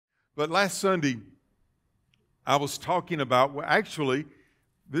But last Sunday, I was talking about, well, actually,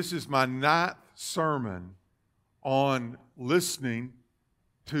 this is my 9th sermon on listening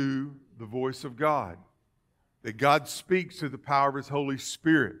to the voice of God. That God speaks through the power of His Holy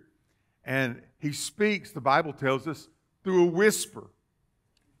Spirit. And He speaks, the Bible tells us, through a whisper.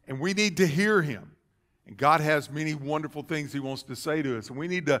 And we need to hear Him. And God has many wonderful things He wants to say to us. And we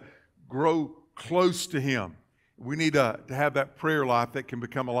need to grow close to Him. We need to have that prayer life that can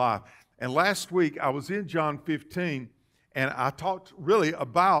become alive. And last week, I was in John 15, and I talked really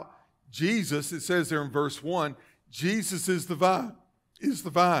about Jesus. It says there in verse 1, Jesus is the vine.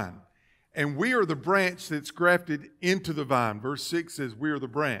 And we are the branch that's grafted into the vine. Verse 6 says, we are the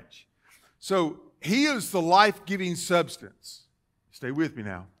branch. So He is the life-giving substance. Stay with me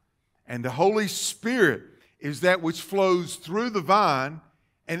now. And the Holy Spirit is that which flows through the vine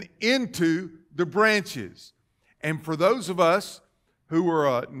and into the branches. And for those of us who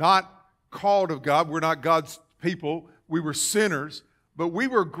are not called of God, we're not God's people, we were sinners, but we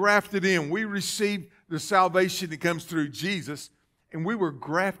were grafted in. We received the salvation that comes through Jesus, and we were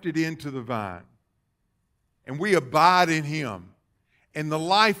grafted into the vine. And we abide in Him. And the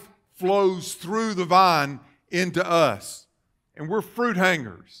life flows through the vine into us. And we're fruit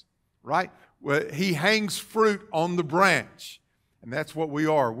hangers, right? Well, He hangs fruit on the branch. And that's what we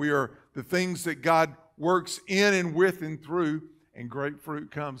are. We are the things that God works in and with and through, and great fruit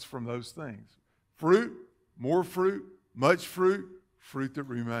comes from those things. Fruit, more fruit, much fruit, fruit that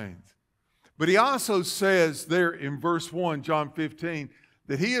remains. But He also says there in verse 1, John 15,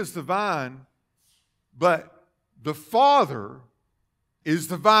 that He is the vine, but the Father is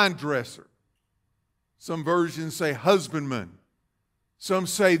the vine dresser. Some versions say husbandman. Some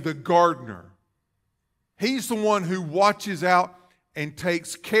say the gardener. He's the one who watches out and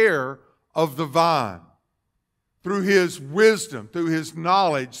takes care of the vine. Through His wisdom, through His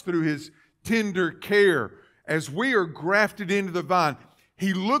knowledge, through His tender care. As we are grafted into the vine,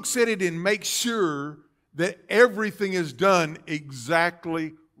 He looks at it and makes sure that everything is done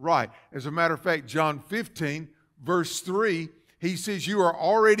exactly right. As a matter of fact, John 15, verse 3, He says, you are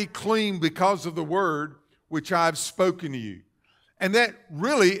already clean because of the word which I have spoken to you. And that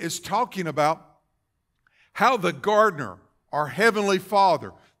really is talking about how the gardener, our Heavenly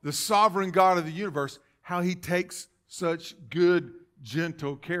Father, the sovereign God of the universe, how He takes such good,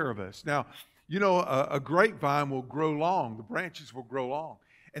 gentle care of us. Now, you know, a grapevine will grow long. The branches will grow long.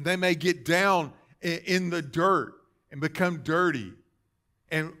 And they may get down in the dirt and become dirty.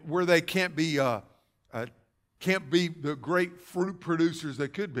 And where they can't be the great fruit producers they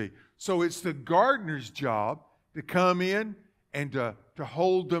could be. So it's the gardener's job to come in and to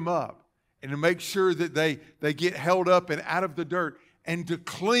hold them up. And to make sure that they get held up and out of the dirt. And to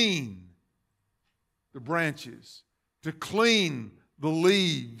clean the branches, to clean the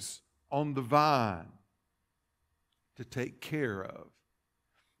leaves on the vine, to take care of.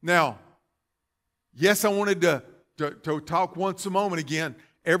 Now, yes, I wanted to talk once a moment again.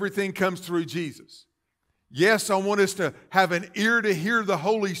 Everything comes through Jesus. Yes, I want us to have an ear to hear the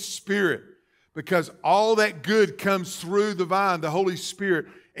Holy Spirit, because all that good comes through the vine, the Holy Spirit,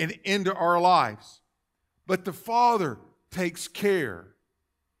 and into our lives. But the Father takes care.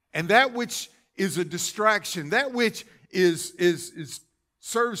 And that which is a distraction, that which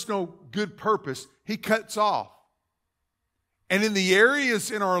serves no good purpose, He cuts off. And in the areas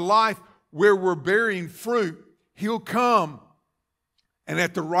in our life where we're bearing fruit, He'll come and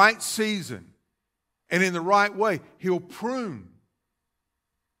at the right season and in the right way, He'll prune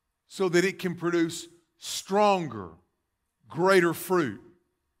so that it can produce stronger, greater fruit.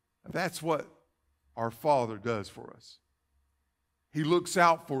 That's what our Father does for us. He looks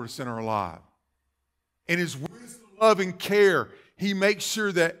out for us in our life. In His wisdom, love, and care, He makes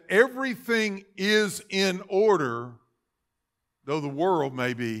sure that everything is in order, though the world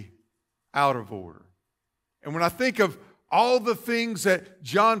may be out of order. And when I think of all the things that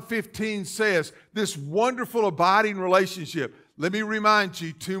John 15 says, this wonderful abiding relationship, let me remind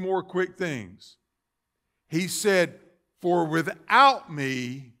you 2 more quick things. He said, for without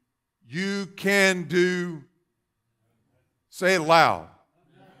me, you can do, say it loud.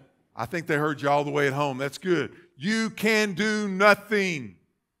 I think they heard you all the way at home. That's good. You can do nothing.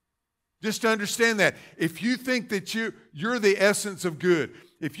 Just to understand that. If you think that you're the essence of good,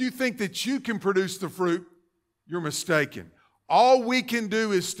 if you think that you can produce the fruit, you're mistaken. All we can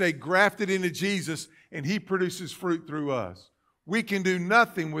do is stay grafted into Jesus, and He produces fruit through us. We can do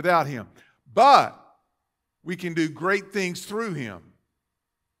nothing without Him. But we can do great things through Him.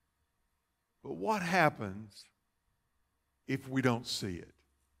 But what happens if we don't see it?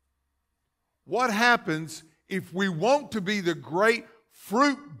 What happens if we want to be the great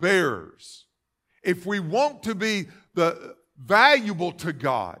fruit bearers, if we want to be valuable to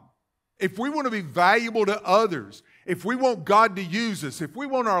God, if we want to be valuable to others, if we want God to use us, if we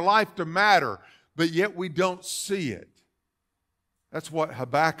want our life to matter, but yet we don't see it. That's what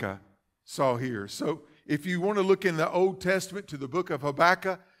Habakkuk saw here. So if you want to look in the Old Testament to the book of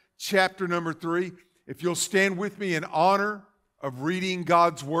Habakkuk, chapter number 3, if you'll stand with me in honor of reading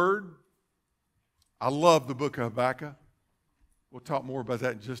God's Word. I love the book of Habakkuk. We'll talk more about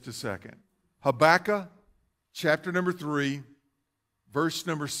that in just a second. Habakkuk, chapter number 3, verse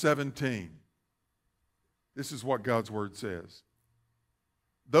number 17. This is what God's Word says.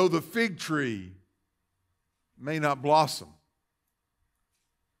 Though the fig tree may not blossom,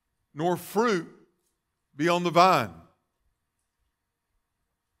 nor fruit be on the vine,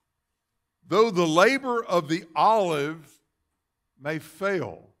 though the labor of the olive may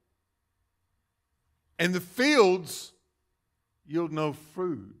fail, and the fields yield no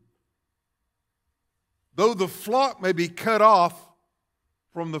food, though the flock may be cut off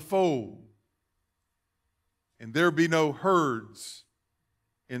from the fold, and there be no herds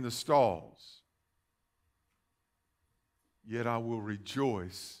in the stalls, yet I will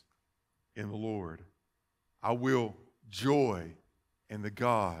rejoice in the Lord. I will joy in the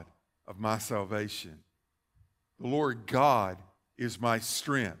God of my salvation. The Lord God is my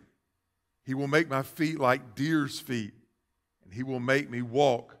strength. He will make my feet like deer's feet, and He will make me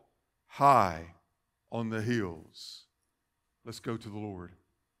walk high on the hills. Let's go to the Lord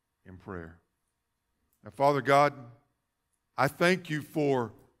in prayer. Now, Father God, I thank You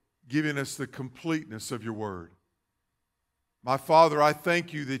for giving us the completeness of Your Word. My Father, I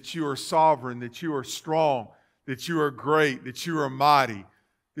thank You that You are sovereign, that You are strong, that You are great, that You are mighty,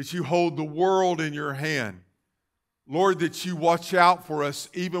 that You hold the world in Your hand. Lord, that You watch out for us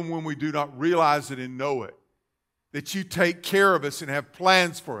even when we do not realize it and know it. That You take care of us and have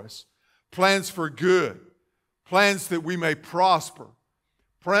plans for us, plans for good, plans that we may prosper,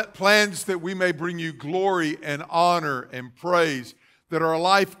 plans that we may bring You glory and honor and praise, that our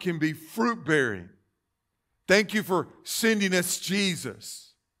life can be fruit-bearing. Thank You for sending us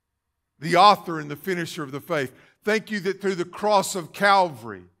Jesus, the author and the finisher of the faith. Thank You that through the cross of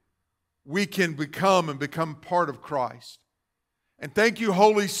Calvary, we can become part of Christ. And thank You,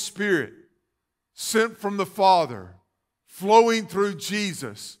 Holy Spirit, sent from the Father, flowing through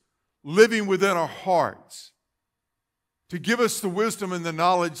Jesus, living within our hearts, to give us the wisdom and the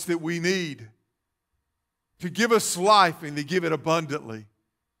knowledge that we need, to give us life and to give it abundantly.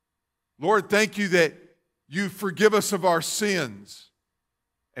 Lord, thank You that You forgive us of our sins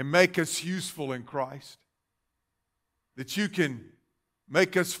and make us useful in Christ. That You can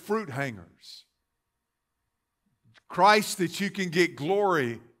make us fruit hangers. Christ, that You can get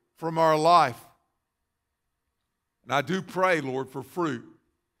glory from our life. And I do pray, Lord, for fruit.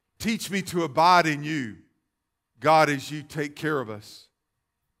 Teach me to abide in You, God, as You take care of us.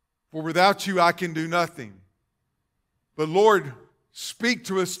 For without You, I can do nothing. But Lord, speak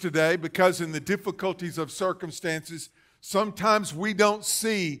to us today, because in the difficulties of circumstances, sometimes we don't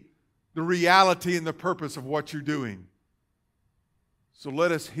see the reality and the purpose of what You're doing. So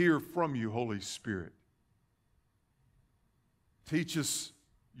let us hear from You, Holy Spirit. Teach us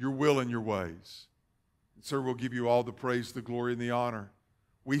Your will and Your ways. And sir, we'll give You all the praise, the glory, and the honor.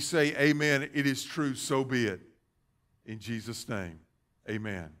 We say amen. It is true, so be it. In Jesus' name,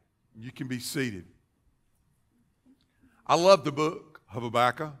 amen. You can be seated. I love the book of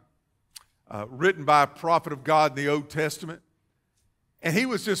Habakkuk, written by a prophet of God in the Old Testament. And he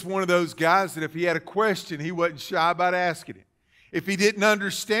was just one of those guys that if he had a question, he wasn't shy about asking it. If he didn't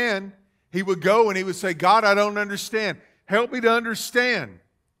understand, he would go and he would say, God, I don't understand. Help me to understand.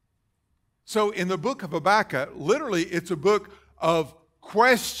 So in the book of Habakkuk, literally it's a book of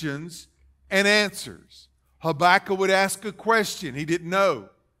questions and answers. Habakkuk would ask a question he didn't know.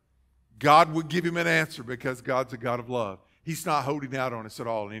 God would give him an answer because God's a God of love. He's not holding out on us at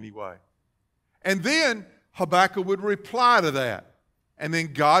all in any way. And then Habakkuk would reply to that. And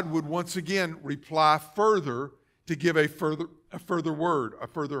then God would once again reply further to give a further word, a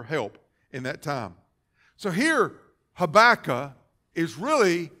further help in that time. So here, Habakkuk is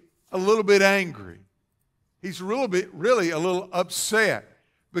really a little bit angry. He's really a little upset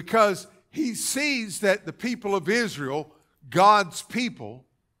because he sees that the people of Israel, God's people,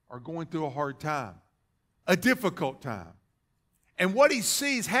 are going through a hard time, a difficult time. And what he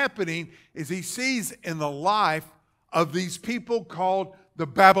sees happening is he sees in the life of these people called the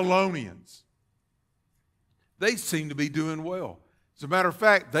Babylonians. They seem to be doing well. As a matter of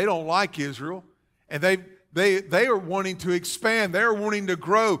fact, they don't like Israel, and they are wanting to expand. They're wanting to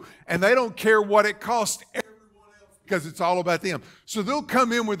grow, and they don't care what it costs. Everyone else because it's all about them. So they'll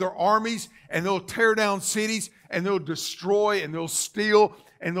come in with their armies and they'll tear down cities and they'll destroy and they'll steal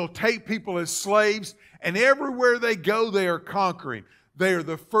and they'll take people as slaves. And everywhere they go, they are conquering. They are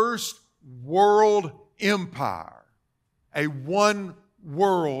the first world empire, a one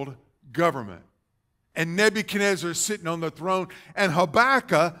world government. And Nebuchadnezzar is sitting on the throne, and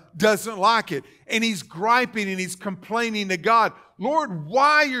Habakkuk doesn't like it. And he's griping and he's complaining to God, Lord,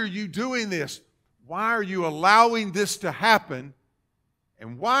 why are you doing this? Why are you allowing this to happen?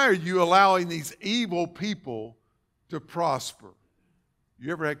 And why are you allowing these evil people to prosper?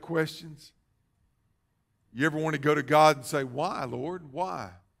 You ever had questions? You ever want to go to God and say, why, Lord?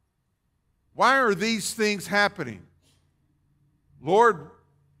 Why? Why are these things happening? Lord,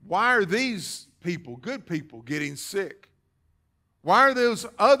 why are these people, good people, getting sick? Why are those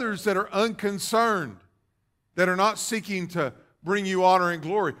others that are unconcerned, that are not seeking to bring you honor and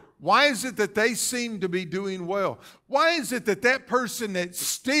glory? Why is it that they seem to be doing well? Why is it that that person that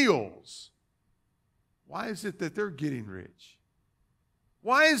steals, why is it that they're getting rich?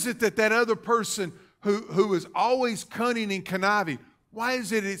 Why is it that that other person who is always cunning and conniving, why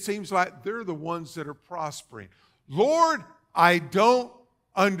is it seems like they're the ones that are prospering? Lord, I don't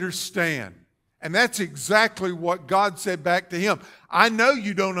understand. And that's exactly what God said back to him. I know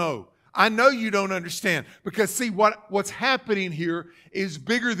you don't know. I know you don't understand. Because see, what's happening here is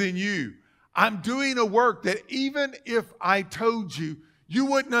bigger than you. I'm doing a work that even if I told you, you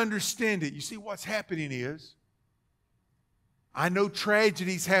wouldn't understand it. You see, what's happening is, I know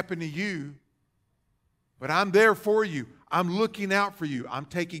tragedies happen to you, but I'm there for you. I'm looking out for you. I'm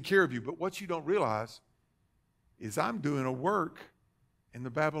taking care of you. But what you don't realize is I'm doing a work in the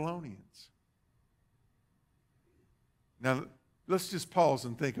Babylonians. Now, let's just pause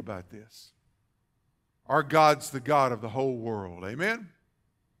and think about this. Our God's the God of the whole world. Amen?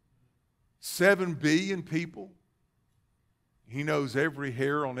 7 billion people. He knows every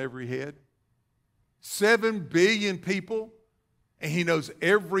hair on every head. 7 billion people. And He knows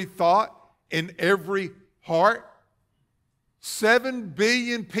every thought in every heart. 7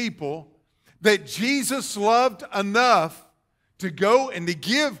 billion people that Jesus loved enough to go and to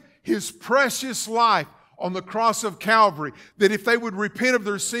give His precious life on the cross of Calvary, that if they would repent of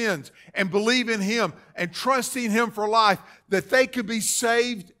their sins and believe in Him and trust in Him for life, that they could be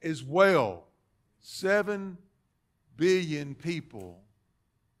saved as well. 7 billion people.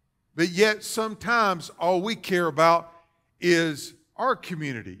 But yet sometimes all we care about is our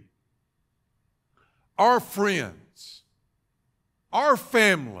community, our friends, our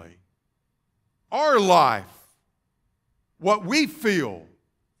family, our life, what we feel,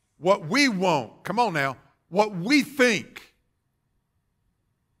 what we want. Come on now. What we think.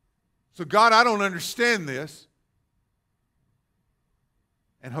 So God, I don't understand this.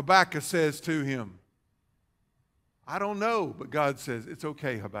 And Habakkuk says to him, I don't know. But God says, it's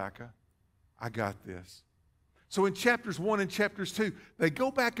okay, Habakkuk. I got this. So in chapters 1 and chapters 2, they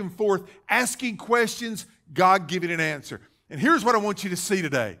go back and forth asking questions, God giving an answer. And here's what I want you to see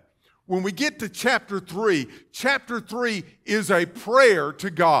today. When we get to chapter 3 is a prayer to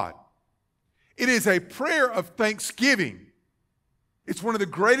God. It is a prayer of thanksgiving. It's one of the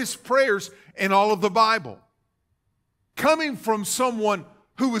greatest prayers in all of the Bible. Coming from someone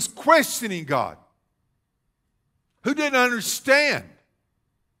who was questioning God, who didn't understand.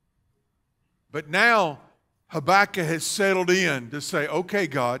 But now Habakkuk has settled in to say, okay,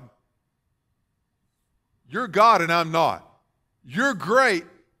 God, you're God and I'm not. You're great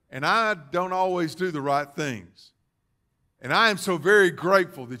and I don't always do the right things. And I am so very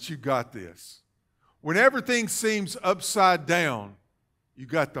grateful that you got this. When everything seems upside down, you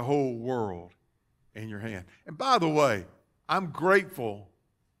got the whole world in your hand. And by the way, I'm grateful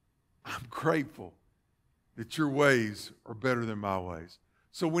that your ways are better than my ways.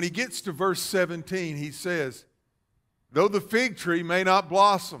 So when he gets to verse 17, he says, though the fig tree may not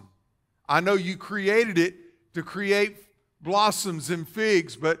blossom, I know you created it to create blossoms and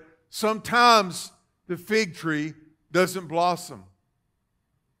figs, but sometimes the fig tree doesn't blossom.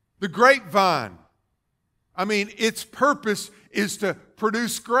 The grapevine, its purpose is to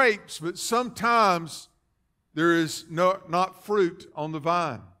produce grapes, but sometimes there is not fruit on the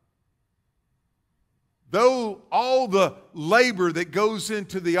vine. Though all the labor that goes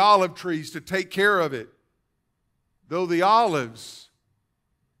into the olive trees to take care of it, though the olives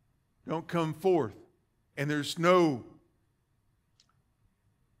don't come forth and there's no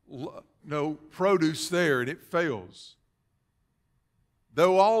produce there and it fails,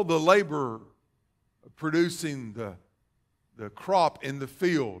 though all the labor producing the crop in the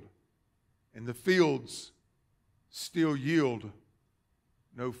field and the fields still yield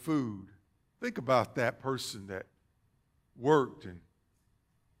no food. Think about that person that worked and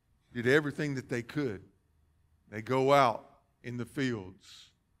did everything that they could. They go out in the fields.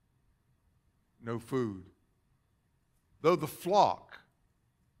 No food. Though the flock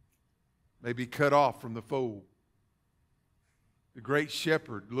may be cut off from the fold, the great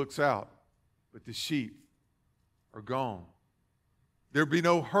shepherd looks out, but the sheep are gone. There be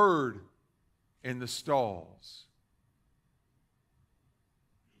no herd in the stalls.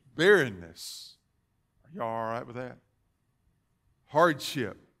 Barrenness. Are y'all all right with that?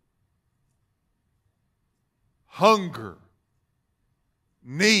 Hardship. Hunger.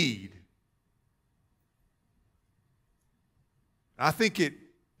 Need. I think it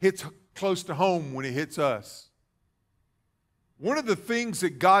hits close to home when it hits us. One of the things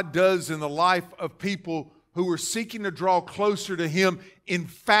that God does in the life of people who are seeking to draw closer to Him in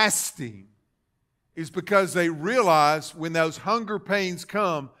fasting is because they realize when those hunger pains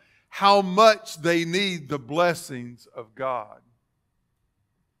come, how much they need the blessings of God.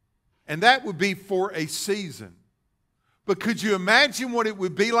 And that would be for a season. But could you imagine what it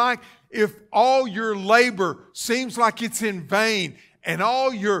would be like if all your labor seems like it's in vain and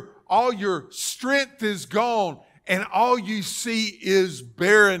all your strength is gone and all you see is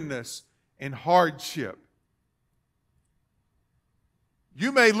barrenness and hardship?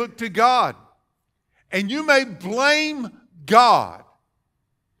 You may look to God and you may blame God.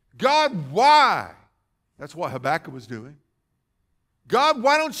 God, why? That's what Habakkuk was doing. God,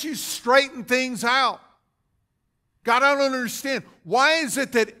 why don't you straighten things out? God, I don't understand. Why is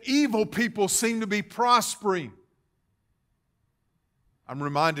it that evil people seem to be prospering? I'm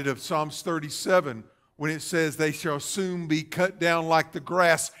reminded of Psalms 37 when it says, they shall soon be cut down like the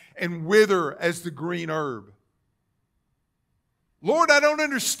grass and wither as the green herb. Lord, I don't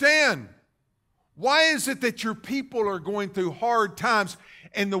understand. Why is it that your people are going through hard times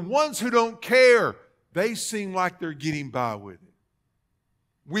and the ones who don't care, they seem like they're getting by with it?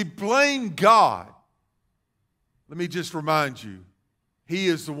 We blame God. Let me just remind you, He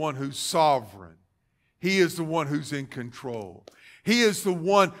is the one who's sovereign. He is the one who's in control. He is the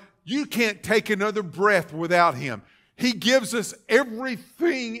one, you can't take another breath without Him. He gives us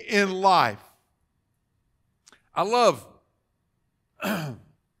everything in life. I love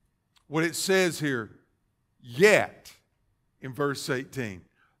what it says here, yet, in verse 18.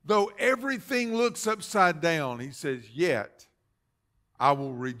 Though everything looks upside down, He says, yet I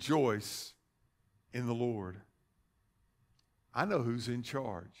will rejoice in the Lord. I know who's in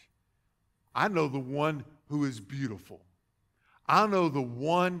charge. I know the one who is beautiful. I know the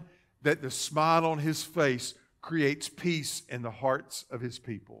one that the smile on His face creates peace in the hearts of His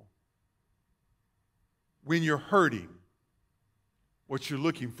people. When you're hurting, what you're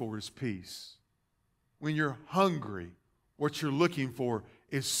looking for is peace. When you're hungry, what you're looking for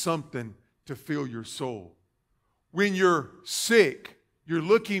is something to fill your soul. When you're sick, you're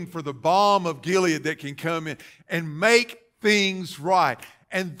looking for the balm of Gilead that can come in and make things right.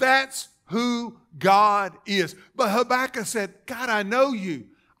 And that's who God is. But Habakkuk said, God, I know you.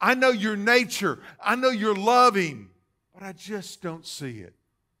 I know your nature. I know you're loving, but I just don't see it.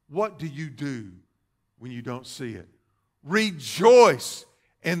 What do you do when you don't see it? Rejoice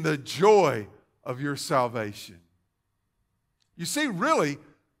in the joy of your salvation. You see, really,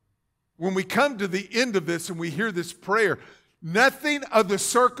 when we come to the end of this and we hear this prayer, nothing of the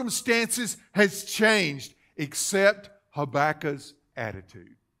circumstances has changed except Habakkuk's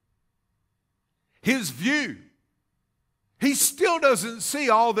attitude. His view. He still doesn't see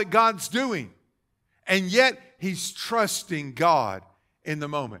all that God's doing. And yet, he's trusting God in the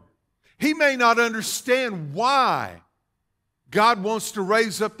moment. He may not understand why God wants to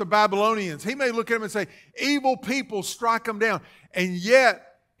raise up the Babylonians. He may look at them and say, evil people, strike them down. And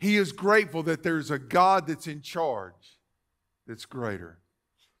yet, he is grateful that there's a God that's in charge that's greater.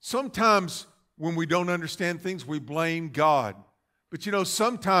 Sometimes when we don't understand things, we blame God. But you know,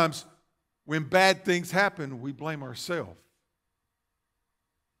 sometimes when bad things happen, we blame ourselves.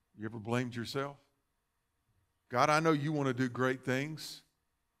 You ever blamed yourself? God, I know you want to do great things.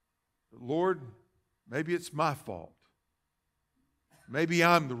 But Lord, maybe it's my fault. Maybe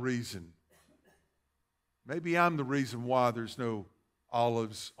I'm the reason. Maybe I'm the reason why there's no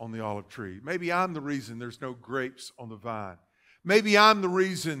olives on the olive tree. Maybe I'm the reason there's no grapes on the vine. Maybe I'm the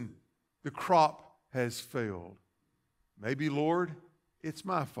reason the crop has failed. Maybe, Lord, it's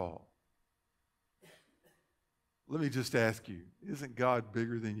my fault. Let me just ask you, isn't God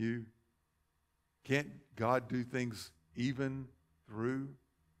bigger than you? Can't God do things even through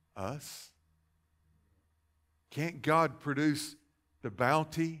us? Can't God produce the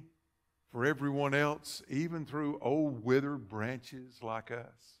bounty for everyone else, even through old withered branches like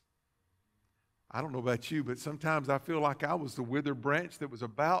us? I don't know about you, but sometimes I feel like I was the withered branch that was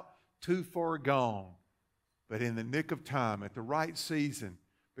about too far gone. But in the nick of time, at the right season,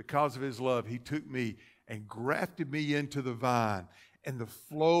 because of His love, He took me and grafted me into the vine. And the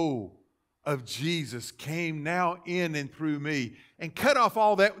flow of Jesus came now in and through me and cut off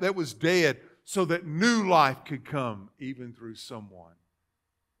all that was dead so that new life could come even through someone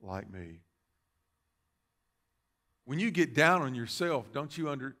like me. When you get down on yourself, don't you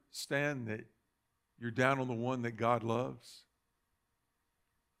understand that you're down on the one that God loves?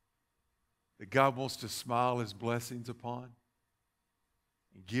 That God wants to smile His blessings upon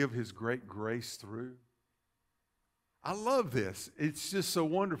and give His great grace through? I love this. It's just so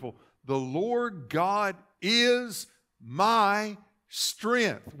wonderful. The Lord God is my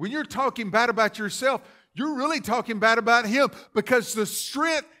strength. When you're talking bad about yourself, you're really talking bad about Him, because the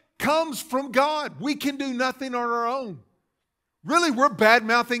strength comes from God. We can do nothing on our own. Really, we're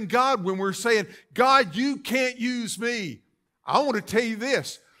bad-mouthing God when we're saying, God, you can't use me. I want to tell you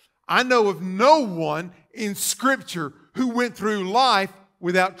this. I know of no one in Scripture who went through life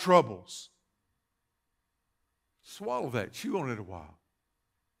without troubles. Swallow that. Chew on it a while.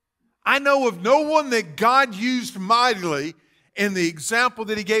 I know of no one that God used mightily in the example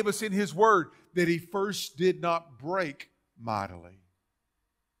that He gave us in His Word that He first did not break mightily.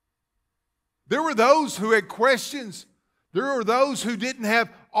 There were those who had questions. There were those who didn't have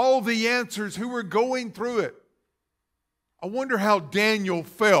all the answers, who were going through it. I wonder how Daniel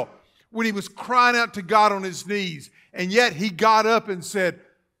felt when he was crying out to God on his knees, and yet he got up and said,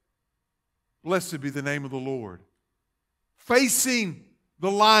 "Blessed be the name of the Lord." Facing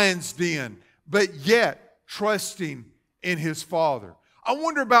the lion's den, but yet trusting in his Father. I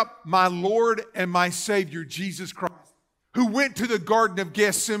wonder about my Lord and my Savior, Jesus Christ, who went to the Garden of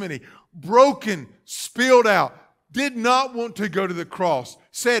Gethsemane, broken, spilled out, did not want to go to the cross,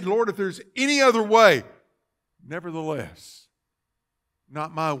 said, "Lord, if there's any other way, nevertheless,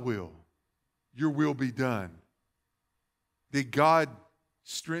 not my will, your will be done." Did God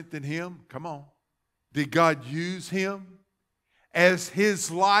strengthen him? Come on. Did God use him? As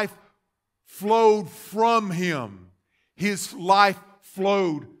his life flowed from him, his life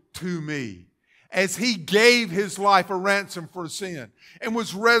flowed to me. As he gave his life a ransom for sin and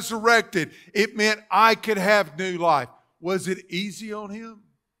was resurrected, it meant I could have new life. Was it easy on him?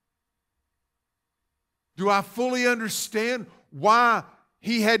 Do I fully understand why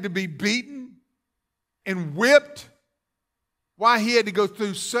he had to be beaten and whipped? Why he had to go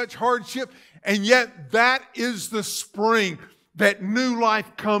through such hardship? And yet that is the spring that new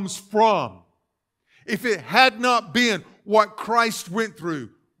life comes from. If it had not been what Christ went through,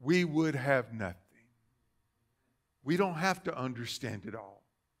 we would have nothing. We don't have to understand it all.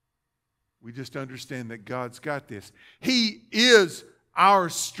 We just understand that God's got this. He is our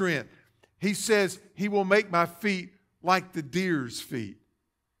strength. He says He will make my feet like the deer's feet,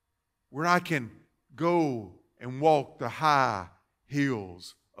 where I can go and walk the high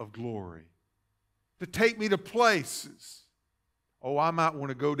hills of glory. To take me to places. Oh, I might want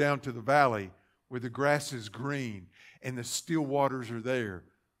to go down to the valley where the grass is green and the still waters are there.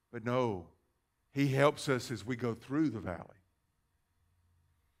 But no, He helps us as we go through the valley.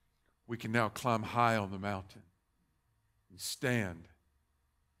 We can now climb high on the mountain and stand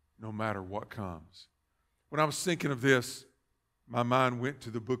no matter what comes. When I was thinking of this, my mind went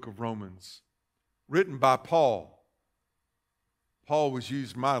to the book of Romans, written by Paul. Paul was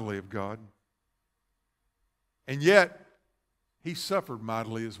used mightily of God. And yet, he suffered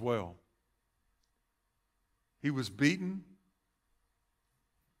mightily as well. He was beaten.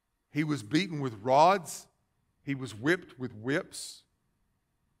 He was beaten with rods. He was whipped with whips.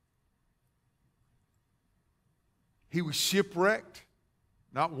 He was shipwrecked,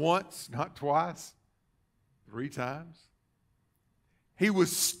 not once, not twice, 3 times. He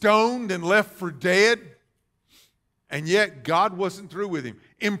was stoned and left for dead, and yet God wasn't through with him.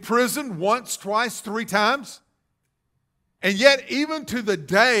 Imprisoned once, twice, 3 times. And yet, even to the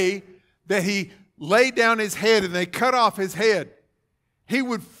day that he laid down his head and they cut off his head, he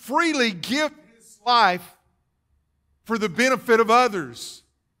would freely give his life for the benefit of others.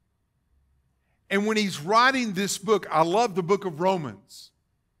 And when he's writing this book, I love the book of Romans,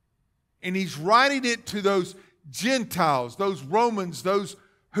 and he's writing it to those Gentiles, those Romans, those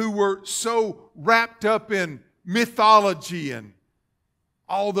who were so wrapped up in mythology and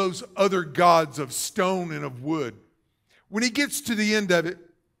all those other gods of stone and of wood. When he gets to the end of it,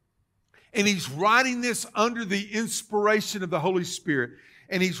 and he's writing this under the inspiration of the Holy Spirit,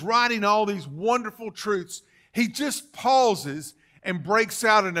 and he's writing all these wonderful truths, he just pauses and breaks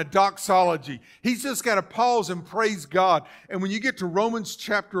out in a doxology. He's just got to pause and praise God. And when you get to Romans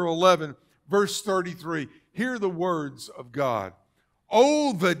chapter 11, Verse 33, hear the words of God.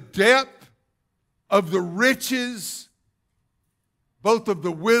 Oh, the depth of the riches, both of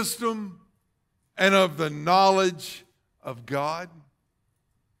the wisdom and of the knowledge of God.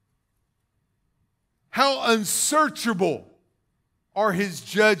 How unsearchable are his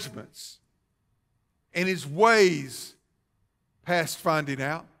judgments and his ways past finding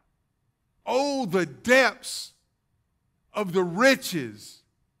out. Oh, the depths of the riches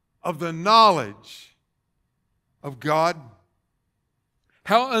of the knowledge of God.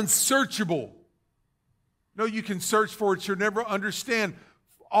 How unsearchable. No, you can search for it. You'll never understand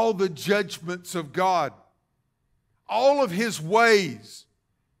all the judgments of God. All of his ways.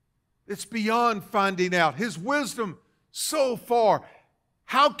 It's beyond finding out. His wisdom so far.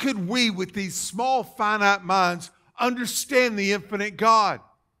 How could we, with these small, finite minds, understand the infinite God?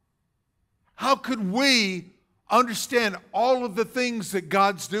 How could we understand all of the things that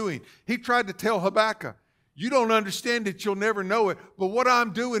God's doing? He tried to tell Habakkuk, you don't understand it, you'll never know it, but what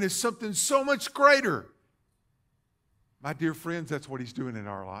I'm doing is something so much greater. My dear friends, that's what he's doing in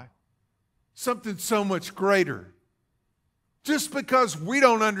our life. Something so much greater. Just because we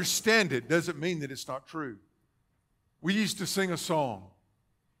don't understand it doesn't mean that it's not true. We used to sing a song,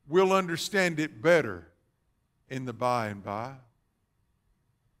 we'll understand it better in the by and by.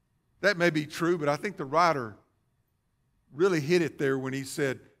 That may be true, but I think the writer really hit it there when he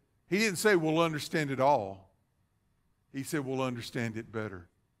said, he didn't say we'll understand it all. He said we'll understand it better.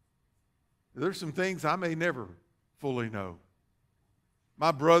 There's some things I may never fully know.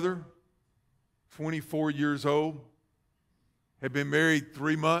 My brother, 24 years old, had been married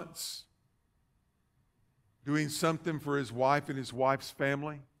 3 months, doing something for his wife and his wife's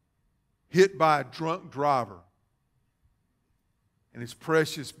family, hit by a drunk driver. And his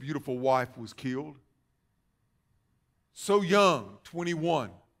precious, beautiful wife was killed. So young, 21.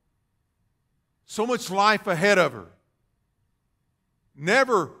 So much life ahead of her.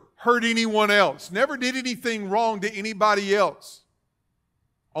 Never hurt anyone else. Never did anything wrong to anybody else.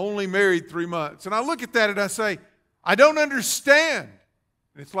 Only married 3 months. And I look at that and I say, I don't understand.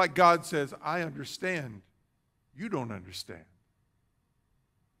 And it's like God says, I understand. You don't understand.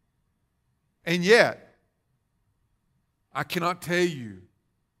 And yet, I cannot tell you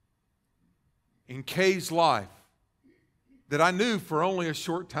in Kay's life that I knew for only a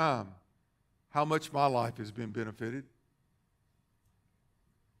short time how much my life has been benefited.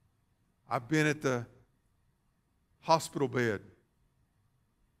 I've been at the hospital bed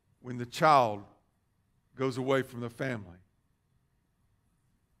when the child goes away from the family.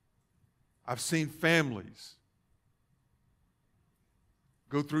 I've seen families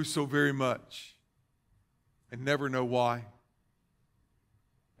go through so very much and never know why.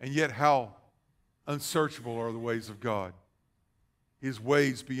 And yet how unsearchable are the ways of God. His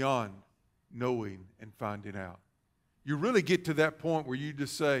ways beyond knowing and finding out. You really get to that point where you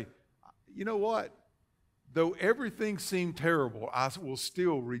just say, you know what? Though everything seemed terrible, I will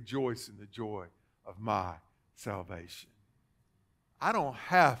still rejoice in the joy of my salvation.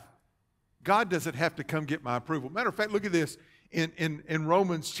 God doesn't have to come get my approval. Matter of fact, look at this in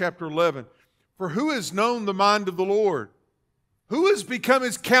Romans chapter 11. For who has known the mind of the Lord? Who has become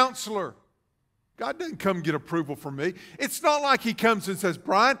his counselor? God doesn't come get approval from me. It's not like he comes and says,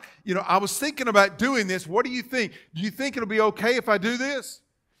 Brian, I was thinking about doing this. What do you think? Do you think it'll be okay if I do this?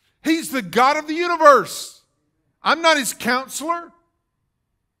 He's the God of the universe. I'm not his counselor.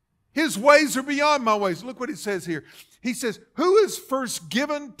 His ways are beyond my ways. Look what it says here. He says, who is first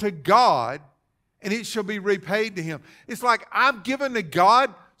given to God, and it shall be repaid to him. It's like I'm given to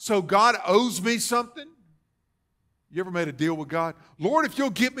God, so God owes me something. You ever made a deal with God? Lord, if you'll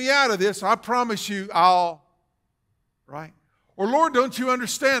get me out of this, I promise you right? Or Lord, don't you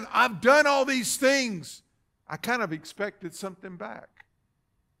understand? I've done all these things. I kind of expected something back.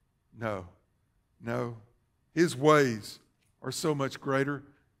 No. His ways are so much greater.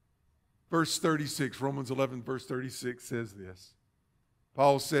 Verse 36, Romans 11, verse 36 says this.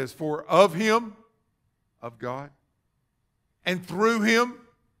 Paul says, for of him, of God, and through him,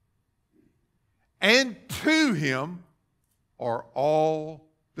 and to him are all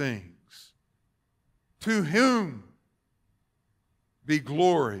things. To whom be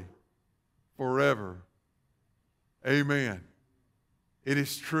glory forever. Amen. It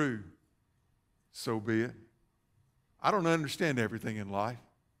is true. So be it. I don't understand everything in life,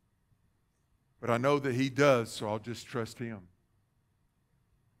 but I know that he does, so I'll just trust him.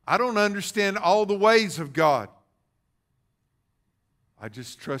 I don't understand all the ways of God. I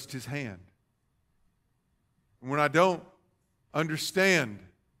just trust his hand. And when I don't understand,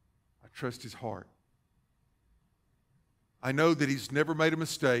 I trust his heart. I know that he's never made a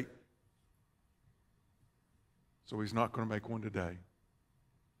mistake. so He's not going to make one today.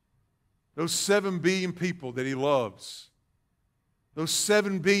 Those 7 billion people that He loves, those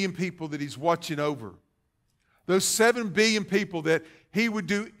 7 billion people that He's watching over, those 7 billion people that He would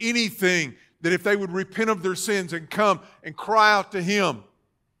do anything that if they would repent of their sins and come and cry out to Him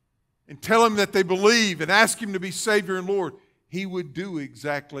and tell Him that they believe and ask Him to be Savior and Lord, He would do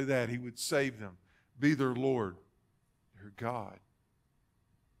exactly that. He would save them, be their Lord, their God.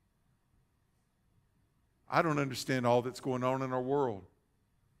 I don't understand all that's going on in our world.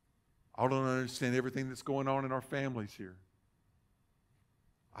 I don't understand everything that's going on in our families here.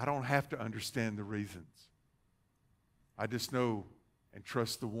 I don't have to understand the reasons. I just know and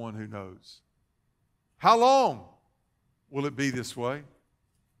trust the one who knows. How long will it be this way?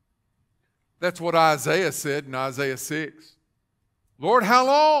 That's what Isaiah said in Isaiah 6. Lord, how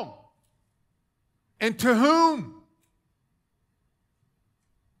long? And to whom?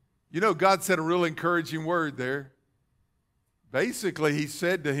 You know, God said a real encouraging word there. Basically, He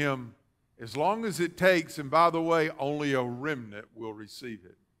said to him, as long as it takes, and by the way, only a remnant will receive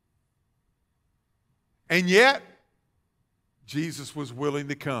it. And yet, Jesus was willing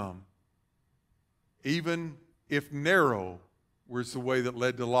to come, even if narrow was the way that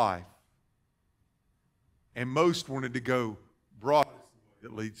led to life. And most wanted to go broad is the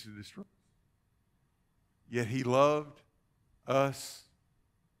way that leads to destruction. Yet He loved us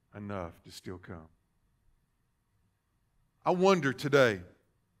enough to still come. I wonder today,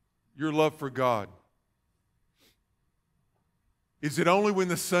 your love for God, is it only when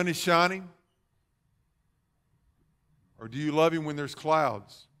the sun is shining? Or do you love Him when there's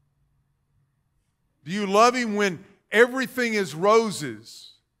clouds? Do you love Him when everything is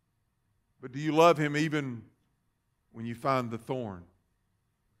roses? But do you love Him even when you find the thorn?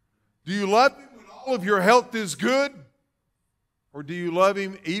 Do you love Him when all of your health is good? Or do you love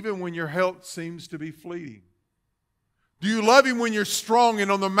Him even when your health seems to be fleeting? Do you love Him when you're strong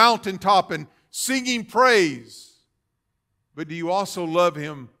and on the mountaintop and singing praise? But do you also love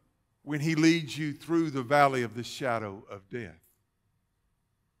Him when He leads you through the valley of the shadow of death?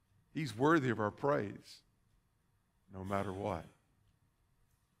 He's worthy of our praise, no matter what.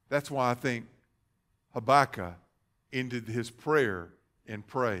 That's why I think Habakkuk ended his prayer in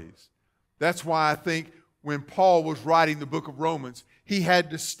praise. That's why I think when Paul was writing the book of Romans, he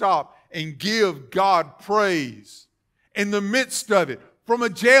had to stop and give God praise in the midst of it, from a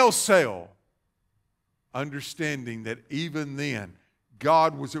jail cell, understanding that even then,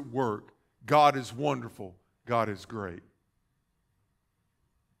 God was at work. God is wonderful. God is great.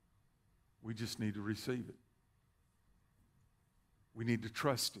 We just need to receive it. We need to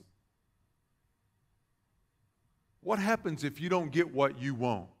trust Him. What happens if you don't get what you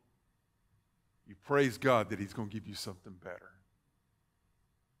want? You praise God that He's going to give you something better.